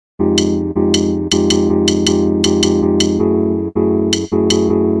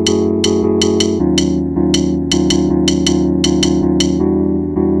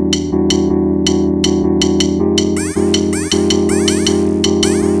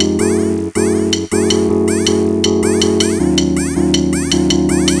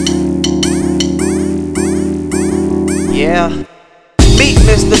Yeah. Meet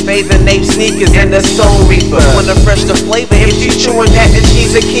Mr. Bathing Ape Sneakers and the Soul Reaper. When the fresh the flavor, if she chewing that, then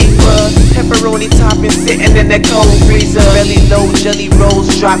she's a keeper. Pepperoni topping sitting in the cold freezer. Belly low jelly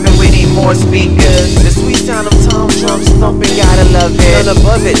rolls dropping, we need more speakers. The sweet sound of tom drums thumping, gotta love it. None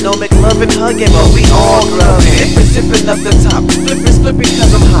above it, no McLovin hugging, but we all love it. Zipping up the top, flipping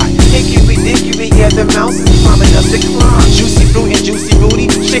cause I'm hot. Hickey dicky, yeah, the mouse is climbing up the climb. Juicy fruit and juicy booty,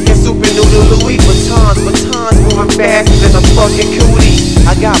 chicken soup and noodle Louis. Batons moving faster than a fucking cootie.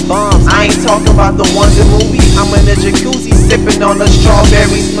 I got bombs, I ain't talking about the ones in movies. I'm in the jacuzzi sipping on a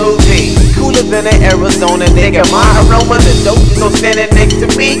strawberry smoothie. Cooler than an Arizona nigga. My aroma, the dope, so standing next to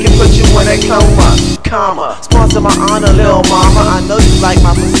me can put you in a coma. Sponsor my honor, lil' mama. I know you like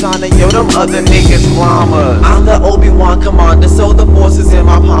my persona, yo, them other niggas llamas. I'm the Obi-Wan commander, so the force is in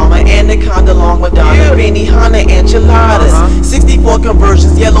my palmer. Anaconda, long Madonna, Benihana, enchiladas. 64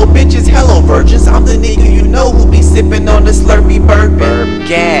 conversions, yellow bitches, hello virgins. I'm the nigga you know who be sipping on the Slurpee bourbon.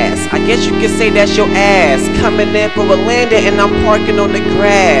 Gas, I guess you could say that's your ass. Coming in for a landing and I'm parking on the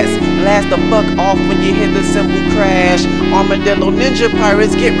grass. Blast the fuck off when you hear the cymbal crash. Armadillo ninja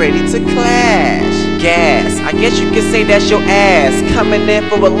pirates get ready to clash. Gas, I guess you could say that's your ass. Coming in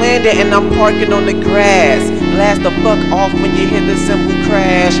for a landing and I'm parking on the grass. Blast the fuck off when you hear the cymbal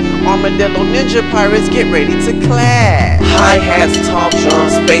crash. Armadillo ninja pirates get ready to clash. Hi-hats, tom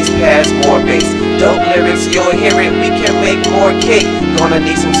drums, bass pads, more bass. Dope lyrics, you'll hear it, we can make more cake. Gonna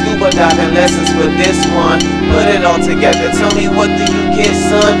need some scuba diving lessons for this one. Put it all together, tell me what do you get,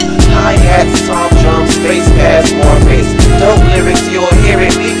 son? Hi-hats, tom drums, bass pads, more bass. Dope lyrics, you'll hear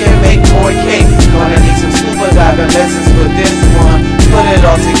it, we can make more cake. Gonna need some scuba diving lessons for this one. Put it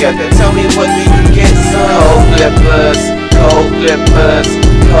all together, tell me what do you get, son? ColdFlipperz, ColdFlipperz,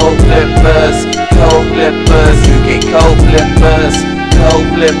 ColdFlipperz, ColdFlipperz. You get ColdFlipperz,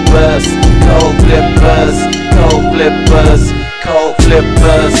 ColdFlipperz, ColdFlipperz, ColdFlipperz,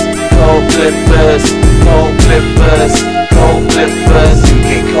 ColdFlipperz, ColdFlipperz, ColdFlipperz, ColdFlipperz. You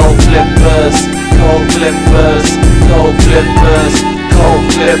get ColdFlipperz.